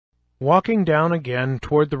Walking down again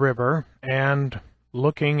toward the river, and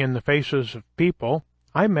looking in the faces of people,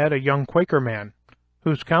 I met a young Quaker man,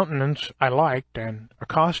 whose countenance I liked, and,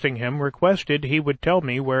 accosting him, requested he would tell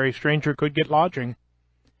me where a stranger could get lodging.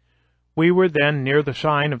 We were then near the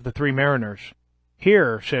sign of the Three Mariners.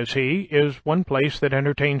 "Here," says he, "is one place that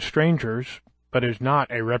entertains strangers, but is not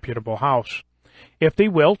a reputable house. If thee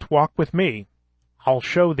wilt walk with me, I'll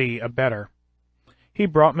show thee a better." He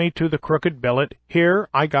brought me to the Crooked Billet. Here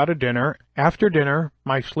I got a dinner. After dinner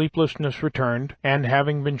my sleeplessness returned, and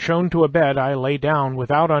having been shown to a bed, I lay down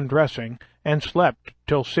without undressing, and slept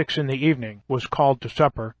till 6 in the evening, was called to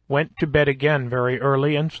supper, went to bed again very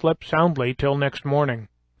early, and slept soundly till next morning.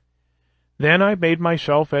 Then I made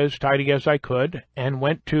myself as tidy as I could, and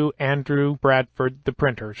went to Andrew Bradford the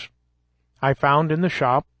printer's. I found in the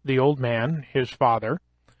shop the old man, his father,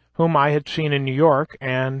 whom I had seen in New York,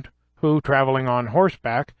 and who, traveling on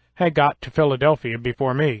horseback, had got to Philadelphia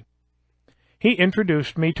before me. He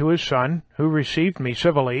introduced me to his son, who received me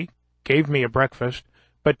civilly, gave me a breakfast,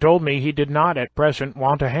 but told me he did not at present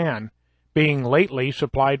want a hand, being lately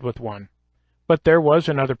supplied with one. But there was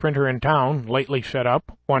another printer in town, lately set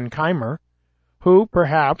up, one Keimer, who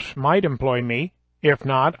perhaps might employ me. If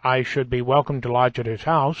not, I should be welcome to lodge at his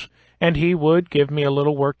house, and he would give me a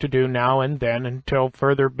little work to do now and then until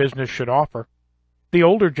further business should offer. The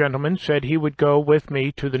older gentleman said he would go with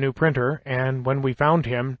me to the new printer, and when we found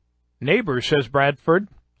him, "Neighbor," says Bradford,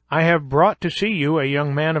 "I have brought to see you a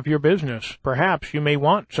young man of your business. Perhaps you may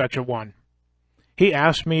want such a one." He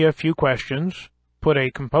asked me a few questions, put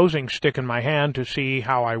a composing stick in my hand to see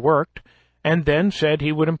how I worked, and then said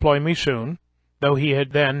he would employ me soon, though he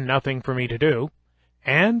had then nothing for me to do,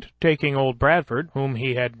 and, taking old Bradford, whom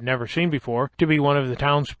he had never seen before, to be one of the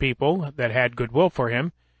townspeople that had good will for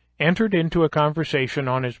him, entered into a conversation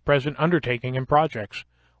on his present undertaking and projects,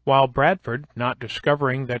 while Bradford, not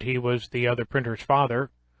discovering that he was the other printer's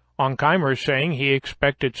father, on Keimer's saying he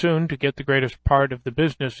expected soon to get the greatest part of the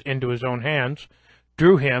business into his own hands,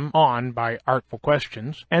 drew him on by artful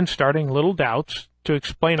questions, and starting little doubts, to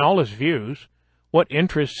explain all his views, what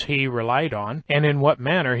interests he relied on, and in what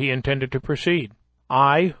manner he intended to proceed.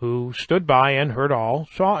 I, who stood by and heard all,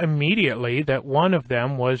 saw immediately that one of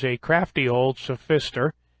them was a crafty old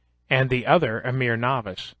sophister, and the other a mere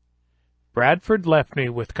novice. Bradford left me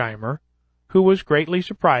with Keimer, who was greatly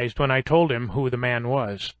surprised when I told him who the man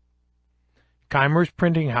was. Keimer's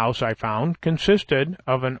printing house, I found, consisted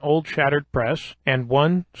of an old shattered press, and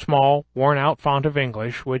one small, worn-out font of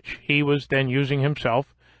English, which he was then using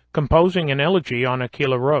himself, composing an elegy on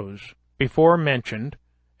Aquila Rose, before mentioned,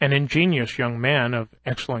 an ingenious young man of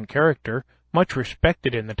excellent character, much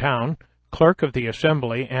respected in the town, clerk of the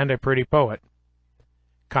assembly, and a pretty poet.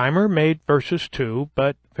 Keimer made verses too,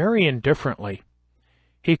 but very indifferently.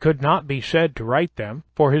 He could not be said to write them,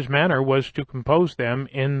 for his manner was to compose them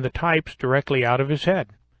in the types directly out of his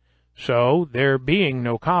head. So, there being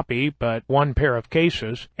no copy but one pair of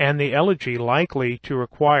cases, and the elegy likely to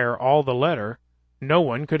require all the letter, no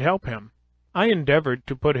one could help him. I endeavored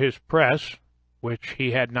to put his press, which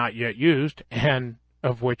he had not yet used, and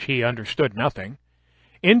of which he understood nothing,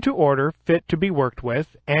 into order fit to be worked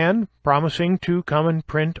with, and, promising to come and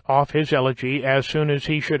print off his elegy as soon as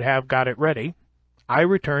he should have got it ready, I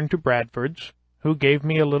returned to Bradford's, who gave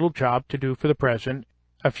me a little job to do for the present.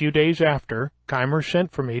 A few days after, Keimer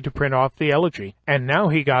sent for me to print off the elegy, and now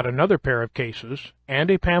he got another pair of cases,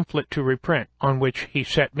 and a pamphlet to reprint, on which he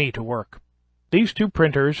set me to work. These two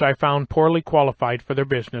printers I found poorly qualified for their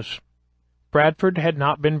business. Bradford had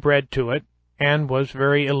not been bred to it, and was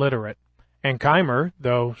very illiterate, and Keimer,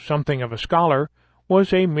 though something of a scholar,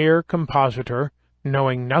 was a mere compositor,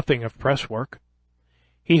 knowing nothing of press-work.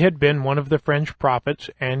 He had been one of the French prophets,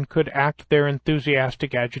 and could act their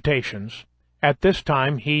enthusiastic agitations. At this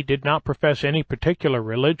time he did not profess any particular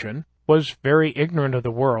religion, was very ignorant of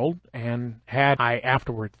the world, and had, I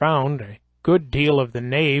afterward found, a good deal of the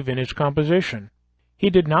knave in his composition. He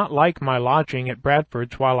did not like my lodging at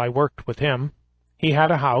Bradford's while I worked with him. He had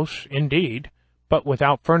a house, indeed, but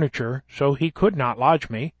without furniture, so he could not lodge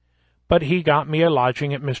me, but he got me a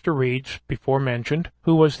lodging at Mr. Reed's, before mentioned,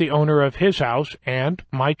 who was the owner of his house, and,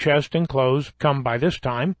 my chest and clothes come by this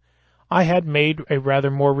time, I had made a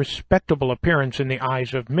rather more respectable appearance in the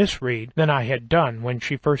eyes of Miss Reed than I had done when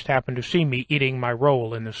she first happened to see me eating my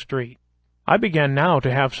roll in the street. I began now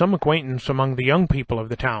to have some acquaintance among the young people of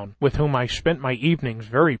the town, with whom I spent my evenings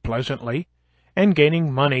very pleasantly, and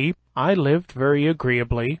gaining money, I lived very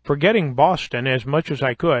agreeably, forgetting Boston as much as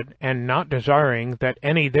I could, and not desiring that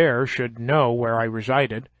any there should know where I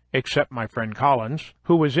resided, except my friend Collins,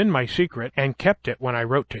 who was in my secret, and kept it when I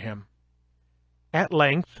wrote to him. At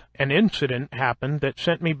length an incident happened that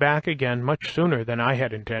sent me back again much sooner than I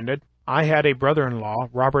had intended. I had a brother-in-law,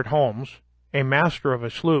 Robert Holmes, a master of a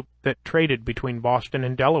sloop that traded between Boston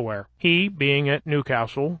and Delaware. He, being at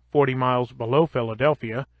Newcastle, 40 miles below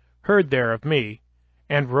Philadelphia, heard there of me,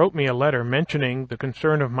 and wrote me a letter mentioning the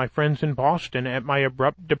concern of my friends in Boston at my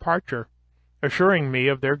abrupt departure, assuring me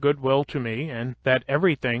of their goodwill to me, and that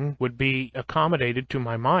everything would be accommodated to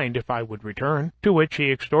my mind if I would return, to which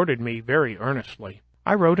he exhorted me very earnestly.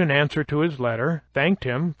 I wrote an answer to his letter, thanked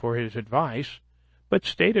him for his advice, but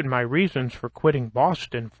stated my reasons for quitting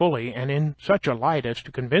Boston fully and in such a light as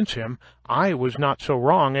to convince him I was not so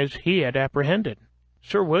wrong as he had apprehended.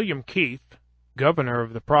 Sir William Keith, governor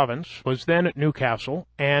of the province, was then at Newcastle,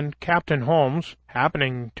 and Captain Holmes,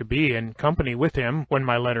 happening to be in company with him when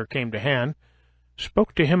my letter came to hand,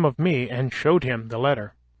 spoke to him of me and showed him the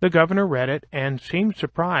letter. The governor read it and seemed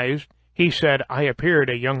surprised. He said I appeared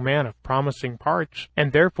a young man of promising parts,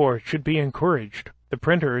 and therefore should be encouraged. The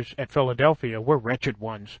printers at Philadelphia were wretched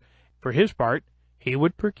ones. For his part, he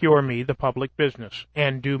would procure me the public business,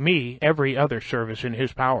 and do me every other service in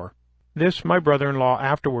his power. This my brother-in-law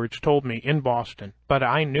afterwards told me in Boston, but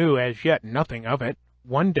I knew as yet nothing of it.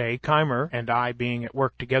 One day Keimer and I being at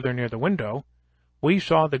work together near the window, we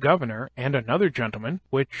saw the governor and another gentleman,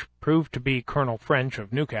 which proved to be Colonel French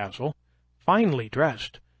of Newcastle, finely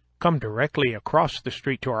dressed, come directly across the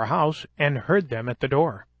street to our house, and heard them at the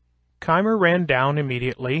door. Keimer ran down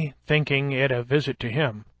immediately, thinking it a visit to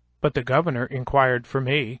him, but the governor inquired for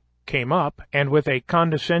me, came up, and with a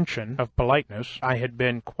condescension of politeness I had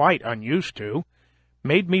been quite unused to,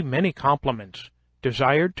 made me many compliments,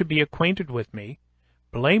 desired to be acquainted with me,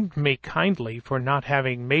 blamed me kindly for not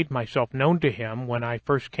having made myself known to him when I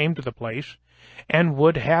first came to the place, and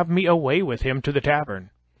would have me away with him to the tavern,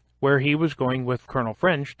 where he was going with Colonel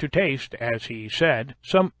French to taste, as he said,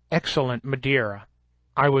 some excellent Madeira.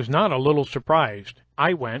 I was not a little surprised.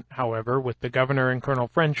 I went, however, with the governor and Colonel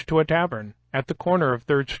French to a tavern at the corner of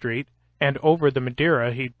 3rd Street, and over the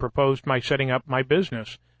Madeira he proposed my setting up my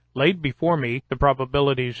business, laid before me the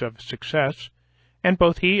probabilities of success, and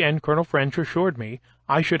both he and Colonel French assured me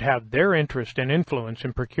I should have their interest and influence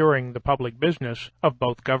in procuring the public business of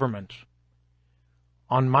both governments.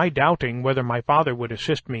 On my doubting whether my father would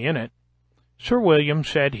assist me in it, Sir William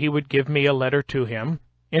said he would give me a letter to him,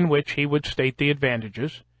 in which he would state the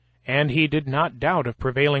advantages, and he did not doubt of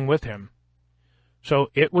prevailing with him. So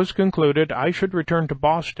it was concluded I should return to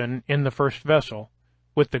Boston in the first vessel,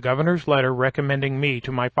 with the governor's letter recommending me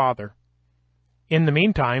to my father. In the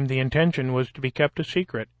meantime the intention was to be kept a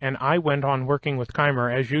secret, and I went on working with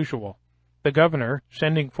Keimer as usual, the governor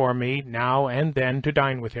sending for me now and then to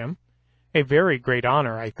dine with him, a very great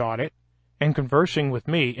honor I thought it, and conversing with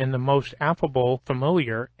me in the most affable,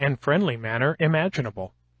 familiar, and friendly manner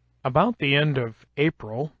imaginable. About the end of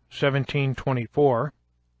April, 1724,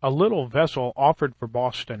 a little vessel offered for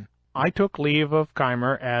Boston. I took leave of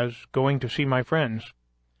Keimer as going to see my friends.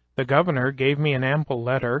 The governor gave me an ample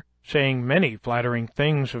letter, saying many flattering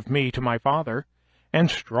things of me to my father,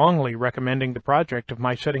 and strongly recommending the project of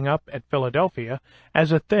my setting up at Philadelphia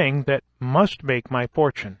as a thing that must make my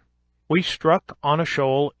fortune. We struck on a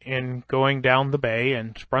shoal in going down the bay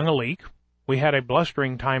and sprung a leak. We had a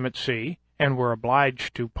blustering time at sea, and were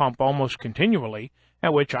obliged to pump almost continually,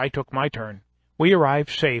 at which I took my turn. We arrived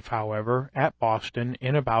safe, however, at Boston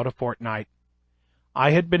in about a fortnight.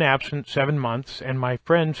 I had been absent 7 months, and my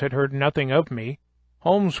friends had heard nothing of me.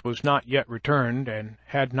 Holmes was not yet returned, and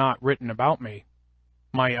had not written about me.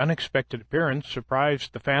 My unexpected appearance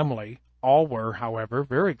surprised the family. All were, however,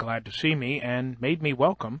 very glad to see me, and made me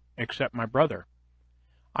welcome, except my brother.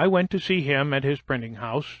 I went to see him at his printing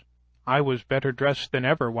house. I was better dressed than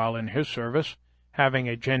ever while in his service, having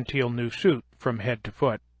a genteel new suit from head to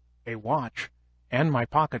foot, a watch, and my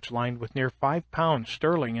pockets lined with near £5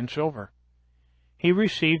 sterling in silver. He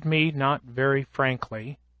received me not very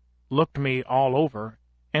frankly, looked me all over,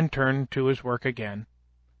 and turned to his work again.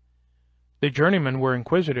 The journeymen were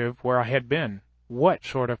inquisitive where I had been, what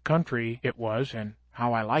sort of country it was, and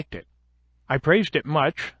how I liked it. I praised it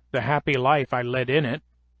much, the happy life I led in it,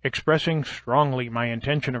 expressing strongly my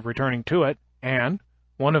intention of returning to it, and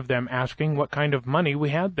one of them asking what kind of money we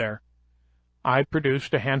had there. I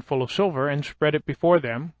produced a handful of silver and spread it before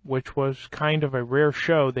them, which was kind of a rare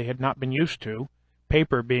show they had not been used to,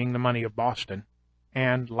 paper being the money of Boston.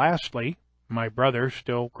 And lastly, my brother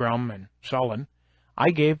still grum and sullen, I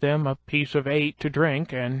gave them a piece of 8 to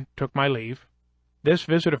drink, and took my leave. This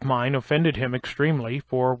visit of mine offended him extremely,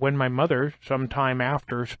 for when my mother some time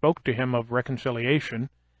after spoke to him of reconciliation,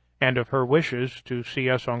 and of her wishes to see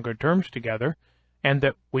us on good terms together, and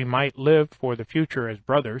that we might live for the future as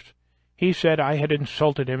brothers, He said I had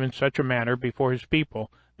insulted him in such a manner before his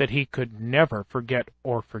people that he could never forget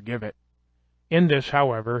or forgive it. In this,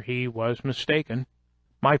 however, he was mistaken.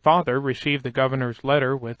 My father received the governor's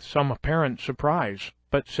letter with some apparent surprise,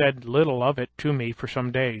 but said little of it to me for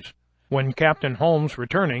some days. When Captain Holmes,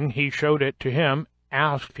 returning, he showed it to him,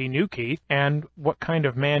 asked if he knew Keith, and what kind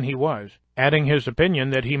of man he was, adding his opinion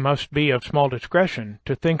that he must be of small discretion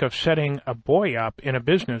to think of setting a boy up in a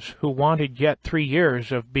business who wanted yet 3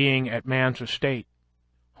 years of being at man's estate.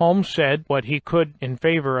 Holmes said what he could in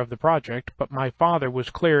favor of the project, but my father was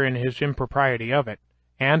clear in his impropriety of it,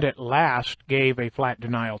 and at last gave a flat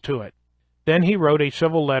denial to it. Then he wrote a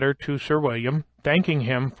civil letter to Sir William, thanking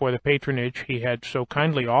him for the patronage he had so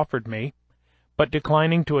kindly offered me, but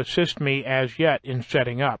declining to assist me as yet in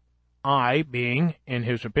setting up, I being, in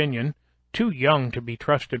his opinion, too young to be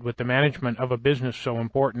trusted with the management of a business so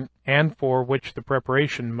important, and for which the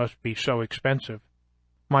preparation must be so expensive.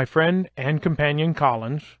 My friend and companion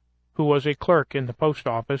Collins, who was a clerk in the post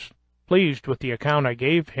office, pleased with the account I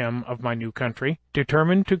gave him of my new country,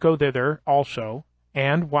 determined to go thither also,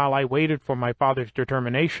 and while I waited for my father's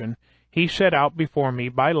determination, he set out before me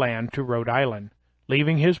by land to Rhode Island,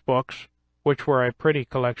 leaving his books, which were a pretty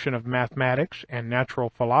collection of mathematics and natural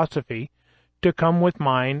philosophy, to come with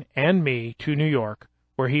mine and me to New York,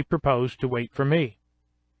 where he proposed to wait for me.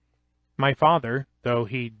 My father, though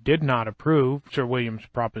he did not approve Sir William's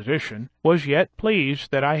proposition, was yet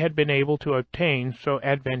pleased that I had been able to obtain so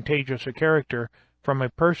advantageous a character from a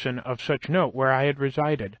person of such note where I had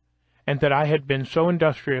resided, and that I had been so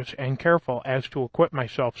industrious and careful as to acquit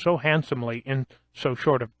myself so handsomely in so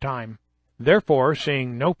short a time. Therefore,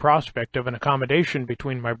 seeing no prospect of an accommodation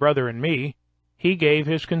between my brother and me, he gave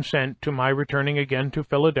his consent to my returning again to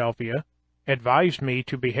Philadelphia, advised me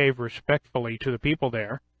to behave respectfully to the people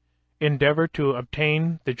there, endeavor to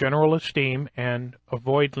obtain the general esteem, and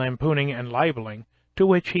avoid lampooning and libeling, to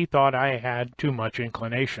which he thought I had too much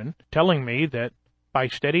inclination, telling me that by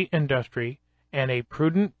steady industry and a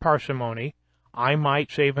prudent parsimony I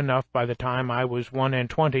might save enough by the time I was 21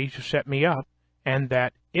 to set me up, and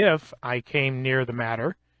that if I came near the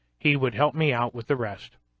matter, he would help me out with the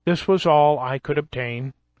rest. This was all I could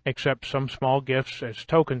obtain, except some small gifts as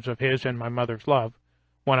tokens of his and my mother's love,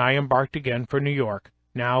 when I embarked again for New York,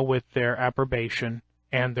 now with their approbation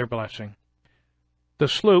and their blessing. The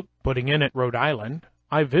sloop putting in at Rhode Island,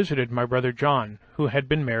 I visited my brother John, who had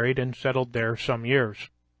been married and settled there some years.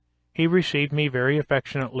 He received me very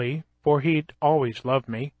affectionately, for he'd always loved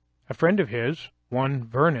me. A friend of his, one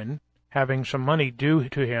Vernon, having some money due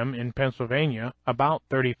to him in Pennsylvania, about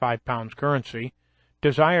 35 pounds currency,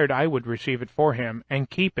 desired I would receive it for him, and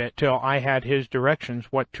keep it till I had his directions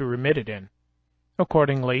what to remit it in.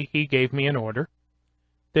 Accordingly, he gave me an order.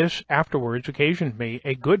 This afterwards occasioned me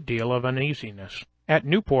a good deal of uneasiness. At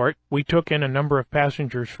Newport we took in a number of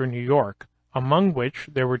passengers for New York, among which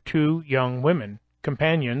there were 2 young women,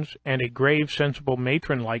 companions, and a grave, sensible,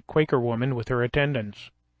 matron-like Quaker woman with her attendants.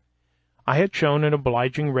 I had shown an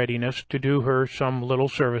obliging readiness to do her some little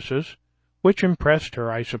services, which impressed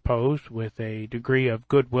her, I suppose, with a degree of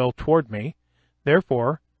good-will toward me.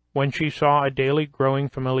 Therefore, when she saw a daily growing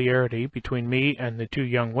familiarity between me and the 2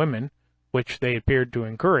 young women, which they appeared to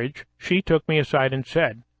encourage, she took me aside and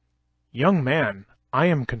said, "Young man, I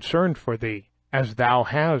am concerned for thee, as thou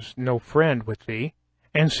hast no friend with thee,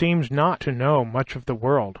 and seems not to know much of the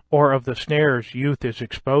world, or of the snares youth is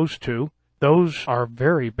exposed to. Those are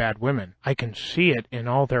very bad women. I can see it in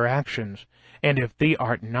all their actions, and if thee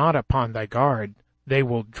art not upon thy guard, they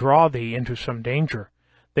will draw thee into some danger.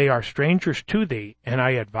 They are strangers to thee, and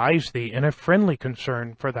I advise thee in a friendly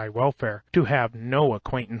concern for thy welfare to have no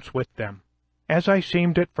acquaintance with them." As I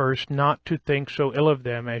seemed at first not to think so ill of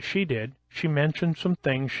them as she did, she mentioned some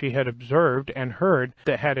things she had observed and heard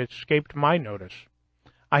that had escaped my notice.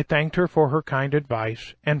 I thanked her for her kind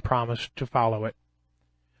advice, and promised to follow it.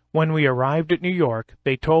 When we arrived at New York,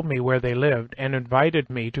 they told me where they lived, and invited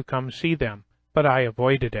me to come see them, but I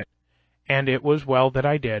avoided it, and it was well that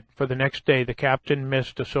I did, for the next day the captain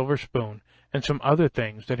missed a silver spoon and some other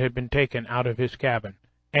things that had been taken out of his cabin,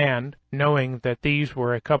 and, knowing that these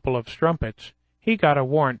were a couple of strumpets, he got a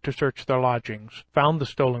warrant to search their lodgings, found the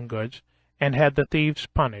stolen goods, and had the thieves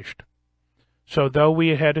punished. So though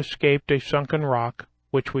we had escaped a sunken rock,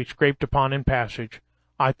 which we scraped upon in passage,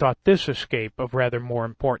 I thought this escape of rather more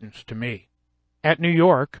importance to me. At New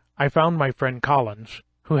York I found my friend Collins,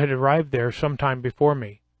 who had arrived there some time before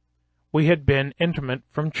me. We had been intimate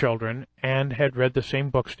from children, and had read the same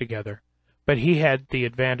books together, but he had the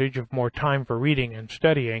advantage of more time for reading and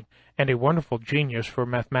studying, and a wonderful genius for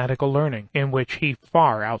mathematical learning, in which he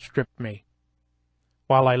far outstripped me.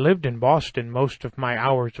 While I lived in Boston, most of my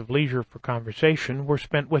hours of leisure for conversation were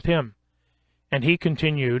spent with him, and he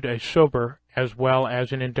continued a sober as well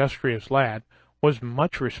as an industrious lad, was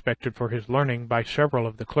much respected for his learning by several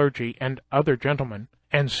of the clergy and other gentlemen,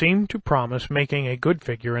 and seemed to promise making a good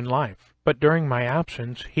figure in life. But during my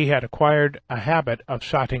absence he had acquired a habit of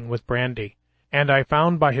sotting with brandy, and I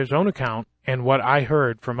found by his own account, and what I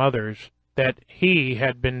heard from others, that he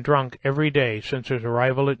had been drunk every day since his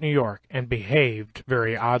arrival at New York, and behaved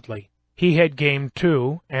very oddly. He had gamed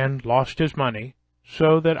too, and lost his money,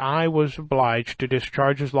 so that I was obliged to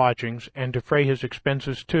discharge his lodgings and defray his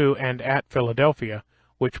expenses to and at Philadelphia,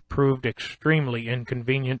 which proved extremely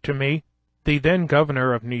inconvenient to me. The then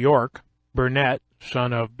governor of New York, Burnet,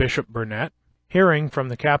 son of Bishop Burnet, hearing from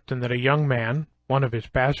the captain that a young man, one of his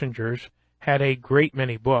passengers, had a great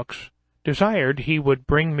many books, desired he would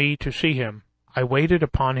bring me to see him. I waited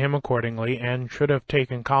upon him accordingly, and should have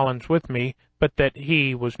taken Collins with me, but that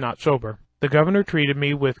he was not sober. The governor treated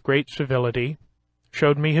me with great civility,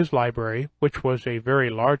 showed me his library, which was a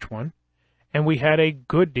very large one, and we had a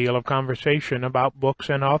good deal of conversation about books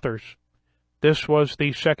and authors. This was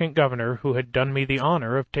the second governor who had done me the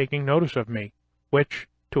honor of taking notice of me, which,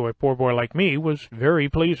 to a poor boy like me, was very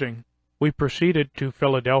pleasing. We proceeded to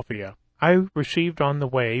Philadelphia. I received on the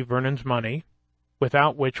way Vernon's money,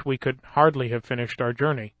 without which we could hardly have finished our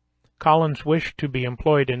journey. Collins wished to be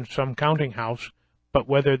employed in some counting-house, but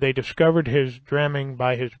whether they discovered his dramming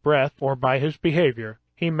by his breath or by his behavior,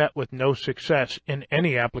 he met with no success in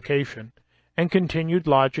any application, and continued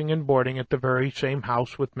lodging and boarding at the very same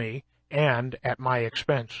house with me, and at my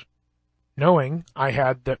expense. Knowing I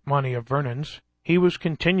had that money of Vernon's, he was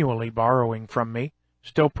continually borrowing from me,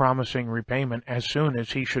 still promising repayment as soon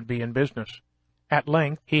as he should be in business. At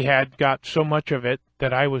length he had got so much of it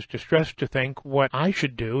that I was distressed to think what I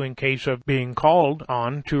should do in case of being called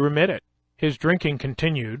on to remit it. His drinking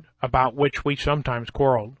continued, about which we sometimes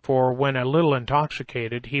quarrelled, for when a little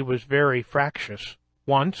intoxicated he was very fractious.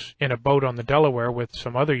 Once, in a boat on the Delaware with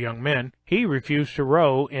some other young men, he refused to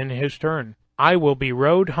row in his turn. "I will be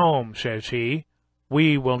rowed home," says he.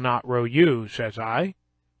 "We will not row you," says I.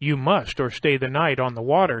 "You must, or stay the night on the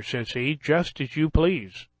water," says he, "just as you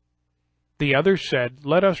please." The others said,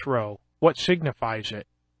 "Let us row. What signifies it?"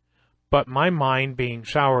 But my mind being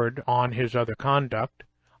soured on his other conduct,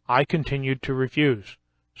 I continued to refuse.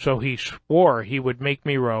 So he swore he would make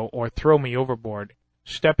me row or throw me overboard.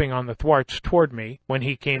 Stepping on the thwarts toward me, when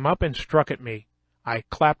he came up and struck at me, I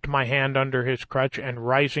clapped my hand under his crutch, and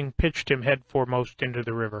rising pitched him head foremost into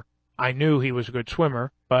the river. I knew he was a good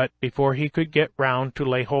swimmer, but before he could get round to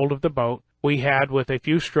lay hold of the boat, we had with a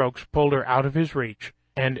few strokes pulled her out of his reach,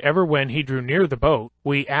 and ever when he drew near the boat,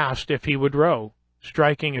 we asked if he would row,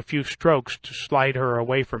 striking a few strokes to slide her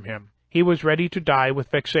away from him. He was ready to die with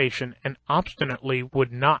vexation, and obstinately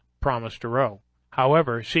would not promise to row.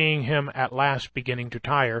 However, seeing him at last beginning to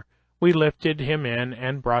tire, we lifted him in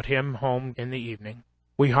and brought him home in the evening.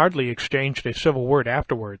 We hardly exchanged a civil word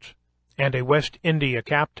afterwards, and a West India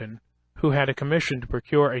captain, who had a commission to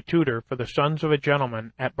procure a tutor for the sons of a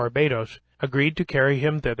gentleman at Barbados, agreed to carry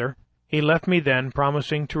him thither. He left me then,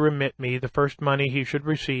 promising to remit me the first money he should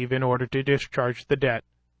receive in order to discharge the debt,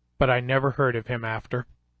 but I never heard of him after.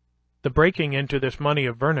 The breaking into this money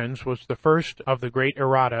of Vernon's was the first of the great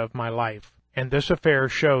errata of my life, and this affair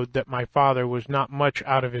showed that my father was not much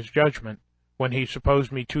out of his judgment when he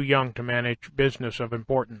supposed me too young to manage business of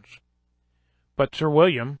importance. But Sir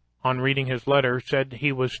William, on reading his letter, said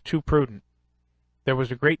he was too prudent. There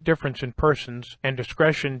was a great difference in persons, and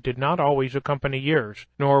discretion did not always accompany years,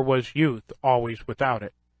 nor was youth always without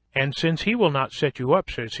it. And since he will not set you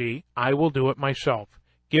up, says he, I will do it myself.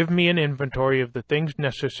 Give me an inventory of the things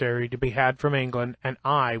necessary to be had from England, and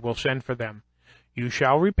I will send for them. You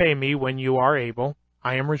shall repay me when you are able.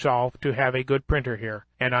 I am resolved to have a good printer here,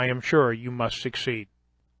 and I am sure you must succeed.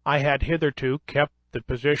 I had hitherto kept the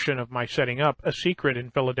position of my setting up a secret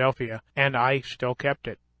in Philadelphia, and I still kept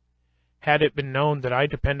it. Had it been known that I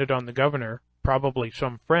depended on the governor, probably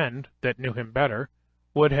some friend that knew him better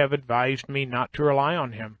would have advised me not to rely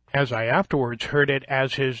on him, as I afterwards heard it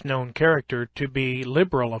as his known character to be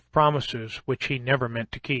liberal of promises which he never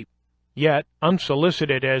meant to keep. Yet,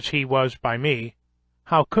 unsolicited as he was by me,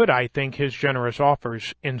 how could I think his generous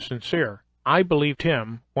offers insincere? I believed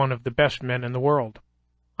him one of the best men in the world.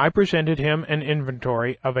 I presented him an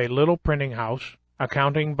inventory of a little printing house,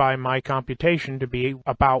 accounting by my computation to be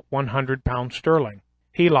about £100 sterling.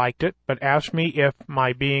 He liked it, but asked me if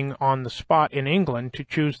my being on the spot in England to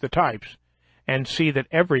choose the types, and see that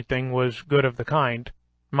everything was good of the kind,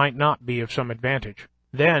 might not be of some advantage.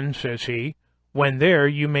 Then, says he, When there,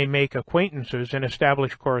 you may make acquaintances and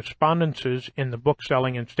establish correspondences in the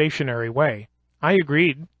bookselling and stationery way. I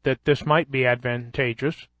agreed that this might be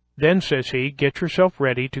advantageous. Then, says he, get yourself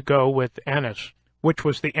ready to go with Annis, which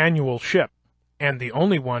was the annual ship, and the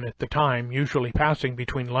only one at the time usually passing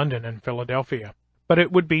between London and Philadelphia. But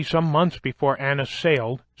it would be some months before Annis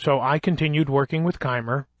sailed, so I continued working with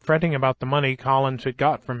Keimer, fretting about the money Collins had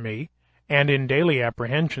got from me, and in daily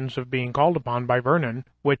apprehensions of being called upon by Vernon,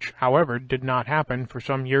 which, however, did not happen for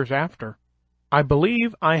some years after. I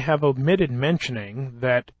believe I have omitted mentioning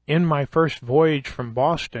that in my first voyage from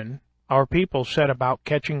Boston, our people set about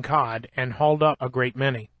catching cod and hauled up a great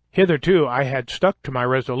many. Hitherto I had stuck to my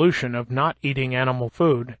resolution of not eating animal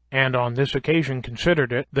food, and on this occasion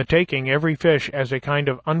considered it the taking every fish as a kind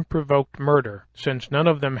of unprovoked murder, since none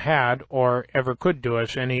of them had or ever could do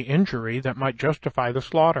us any injury that might justify the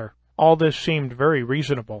slaughter. All this seemed very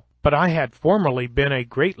reasonable, but I had formerly been a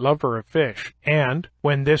great lover of fish, and,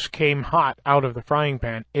 when this came hot out of the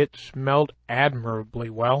frying-pan, it smelled admirably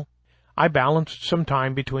well. I balanced some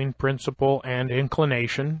time between principle and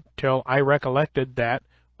inclination, till I recollected that,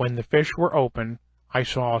 when the fish were open, I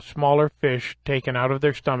saw smaller fish taken out of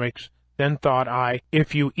their stomachs. Then thought I,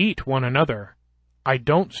 if you eat one another, I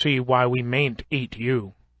don't see why we mayn't eat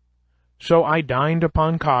you. So I dined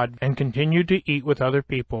upon cod, and continued to eat with other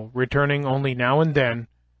people, returning only now and then,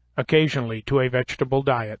 occasionally, to a vegetable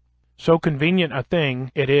diet. So convenient a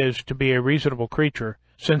thing it is to be a reasonable creature,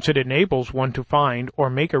 since it enables one to find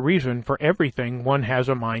or make a reason for everything one has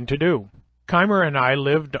a mind to do. Keimer and I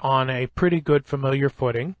lived on a pretty good familiar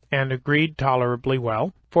footing, and agreed tolerably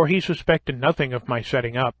well, for he suspected nothing of my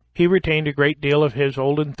setting up. He retained a great deal of his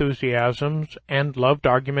old enthusiasms, and loved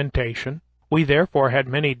argumentation. We therefore had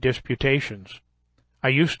many disputations. I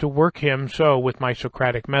used to work him so with my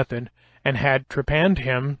Socratic method, and had trepanned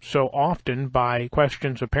him so often by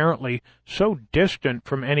questions apparently so distant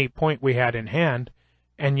from any point we had in hand,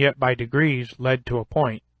 and yet by degrees led to a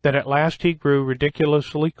point, that at last he grew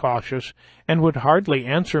ridiculously cautious, and would hardly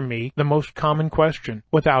answer me the most common question,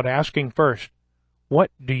 without asking first,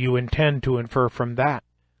 "What do you intend to infer from that?"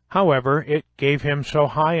 However, it gave him so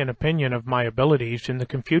high an opinion of my abilities in the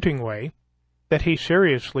confuting way, that he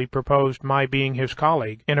seriously proposed my being his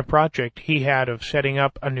colleague in a project he had of setting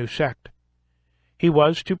up a new sect. He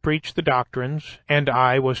was to preach the doctrines, and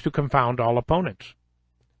I was to confound all opponents.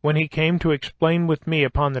 When he came to explain with me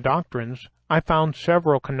upon the doctrines, I found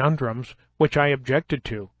several conundrums which I objected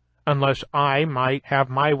to, unless I might have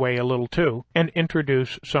my way a little too, and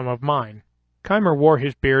introduce some of mine. Keimer wore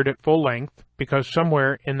his beard at full length, because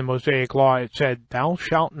somewhere in the Mosaic law it said, "Thou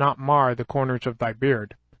shalt not mar the corners of thy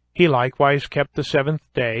beard." He likewise kept the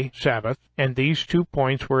seventh-day Sabbath, and these 2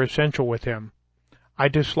 points were essential with him. I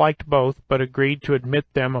disliked both, but agreed to admit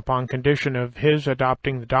them upon condition of his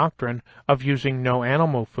adopting the doctrine of using no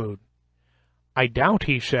animal food. "I doubt,"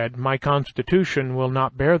 he said, "my constitution will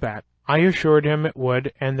not bear that." I assured him it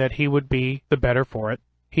would, and that he would be the better for it.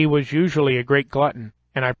 He was usually a great glutton,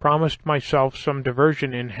 and I promised myself some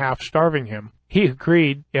diversion in half-starving him. He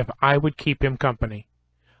agreed if I would keep him company.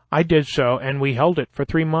 I did so, and we held it for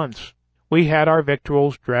 3 months. We had our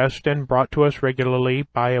victuals dressed and brought to us regularly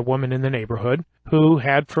by a woman in the neighborhood, who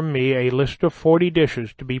had from me a list of 40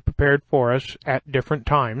 dishes to be prepared for us at different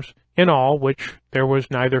times, in all which there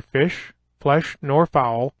was neither fish, flesh, nor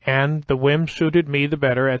fowl, and the whim suited me the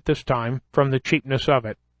better at this time from the cheapness of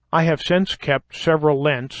it. I have since kept several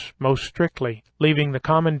Lents most strictly, leaving the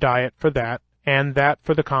common diet for that, and that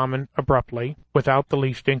for the common abruptly, without the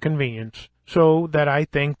least inconvenience, so that I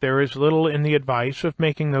think there is little in the advice of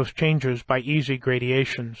making those changes by easy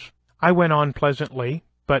gradations. I went on pleasantly,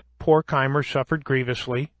 but poor Keimer suffered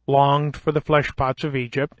grievously, longed for the flesh-pots of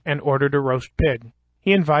Egypt, and ordered a roast pig.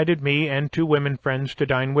 He invited me and 2 women friends to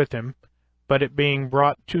dine with him, but it being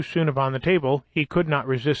brought too soon upon the table, he could not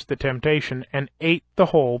resist the temptation, and ate the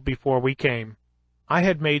whole before we came. I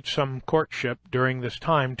had made some courtship during this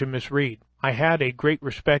time to Miss Reed. I had a great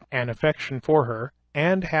respect and affection for her,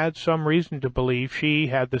 and had some reason to believe she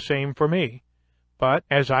had the same for me. But,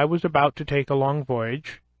 as I was about to take a long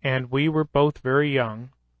voyage, and we were both very young,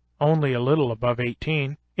 only a little above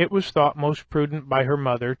 18, it was thought most prudent by her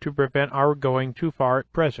mother to prevent our going too far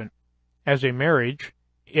at present, as a marriage,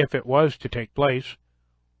 if it was to take place,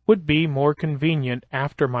 would be more convenient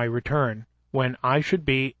after my return, when I should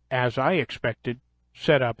be, as I expected,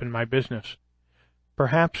 set up in my business.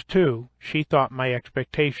 Perhaps, too, she thought my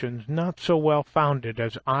expectations not so well founded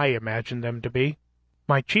as I imagined them to be.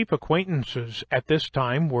 My chief acquaintances at this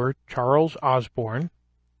time were Charles Osborne,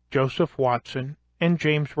 Joseph Watson, and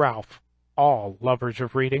James Ralph, all lovers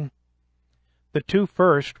of reading. The two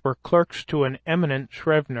first were clerks to an eminent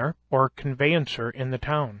scrivener or conveyancer in the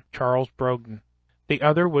town, Charles Brogden. The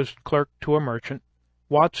other was clerk to a merchant.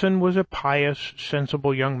 Watson was a pious,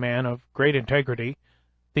 sensible young man of great integrity,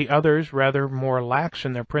 the others rather more lax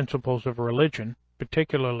in their principles of religion,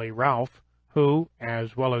 particularly Ralph, who,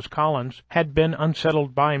 as well as Collins, had been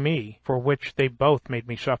unsettled by me, for which they both made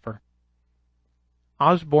me suffer.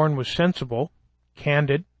 Osborne was sensible,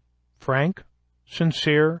 candid, frank,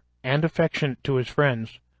 sincere, and affectionate to his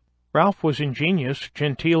friends. Ralph was ingenious,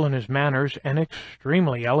 genteel in his manners, and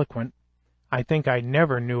extremely eloquent. I think I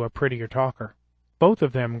never knew a prettier talker. Both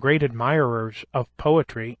of them great admirers of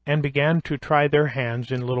poetry, and began to try their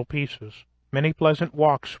hands in little pieces. Many pleasant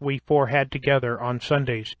walks we four had together on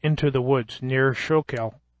Sundays into the woods near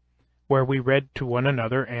Schuylkill, where we read to one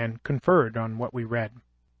another and conferred on what we read.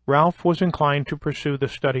 Ralph was inclined to pursue the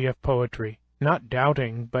study of poetry, not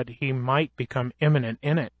doubting but he might become eminent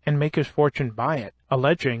in it, and make his fortune by it,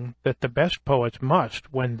 alleging that the best poets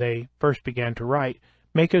must, when they first began to write,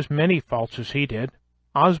 make as many faults as he did.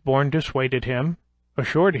 Osborne dissuaded him,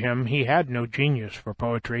 assured him he had no genius for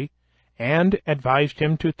poetry, and advised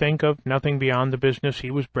him to think of nothing beyond the business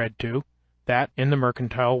he was bred to, that, in the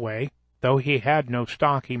mercantile way, though he had no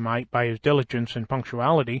stock, he might, by his diligence and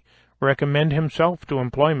punctuality, recommend himself to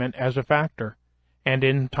employment as a factor, and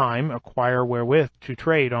in time acquire wherewith to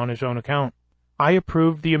trade on his own account. I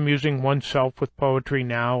approved the amusing oneself with poetry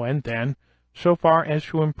now and then, so far as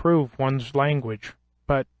to improve one's language,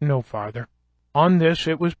 but no farther. On this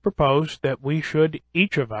it was proposed that we should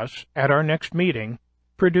each of us, at our next meeting,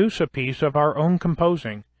 produce a piece of our own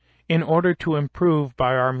composing, in order to improve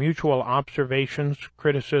by our mutual observations,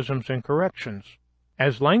 criticisms, and corrections.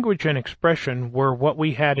 As language and expression were what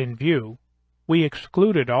we had in view, we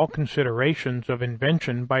excluded all considerations of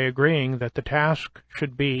invention by agreeing that the task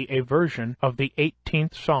should be a version of the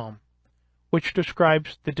 18th Psalm, which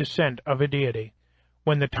describes the descent of a deity.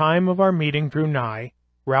 When the time of our meeting drew nigh,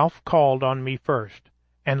 Ralph called on me first,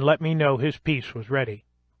 and let me know his piece was ready.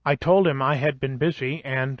 I told him I had been busy,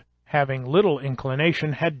 and, having little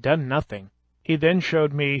inclination, had done nothing. He then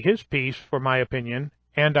showed me his piece for my opinion,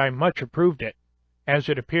 and I much approved it, as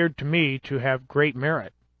it appeared to me to have great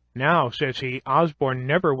merit. Now, says he, Osborne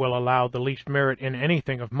never will allow the least merit in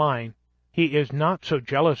anything of mine. He is not so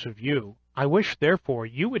jealous of you. I wish, therefore,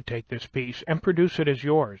 you would take this piece, and produce it as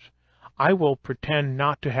yours. I will pretend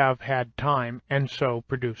not to have had time, and so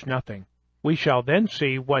produce nothing. We shall then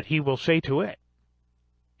see what he will say to it.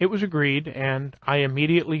 It was agreed, and I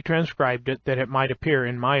immediately transcribed it that it might appear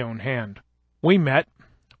in my own hand. We met.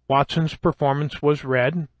 Watson's performance was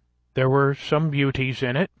read. There were some beauties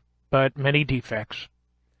in it, but many defects.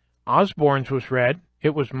 Osborne's was read.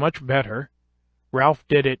 It was much better. Ralph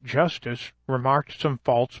did it justice, remarked some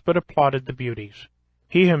faults, but applauded the beauties.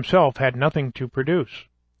 He himself had nothing to produce.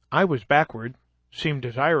 I was backward, seemed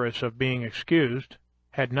desirous of being excused,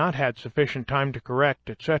 had not had sufficient time to correct,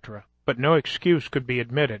 etc., but no excuse could be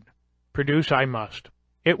admitted. Produce I must.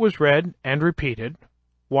 It was read and repeated.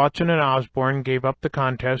 Watson and Osborne gave up the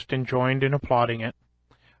contest and joined in applauding it.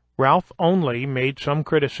 Ralph only made some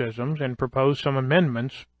criticisms and proposed some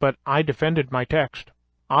amendments, but I defended my text.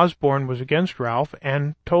 Osborne was against Ralph,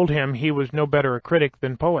 and told him he was no better a critic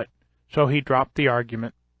than poet, so he dropped the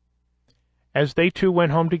argument. As they two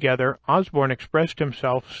went home together, Osborne expressed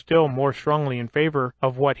himself still more strongly in favor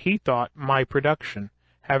of what he thought my production,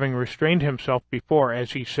 having restrained himself before,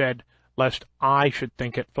 as he said, lest I should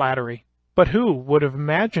think it flattery. But who would have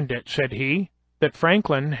imagined it, said he, that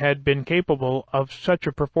Franklin had been capable of such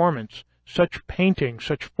a performance, such painting,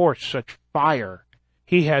 such force, such fire?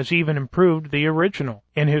 He has even improved the original.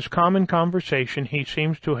 In his common conversation he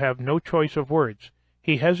seems to have no choice of words.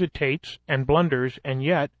 He hesitates and blunders, and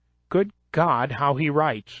yet, good God, how he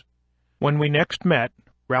writes! When we next met,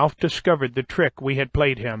 Ralph discovered the trick we had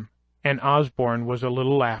played him, and Osborne was a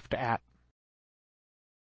little laughed at.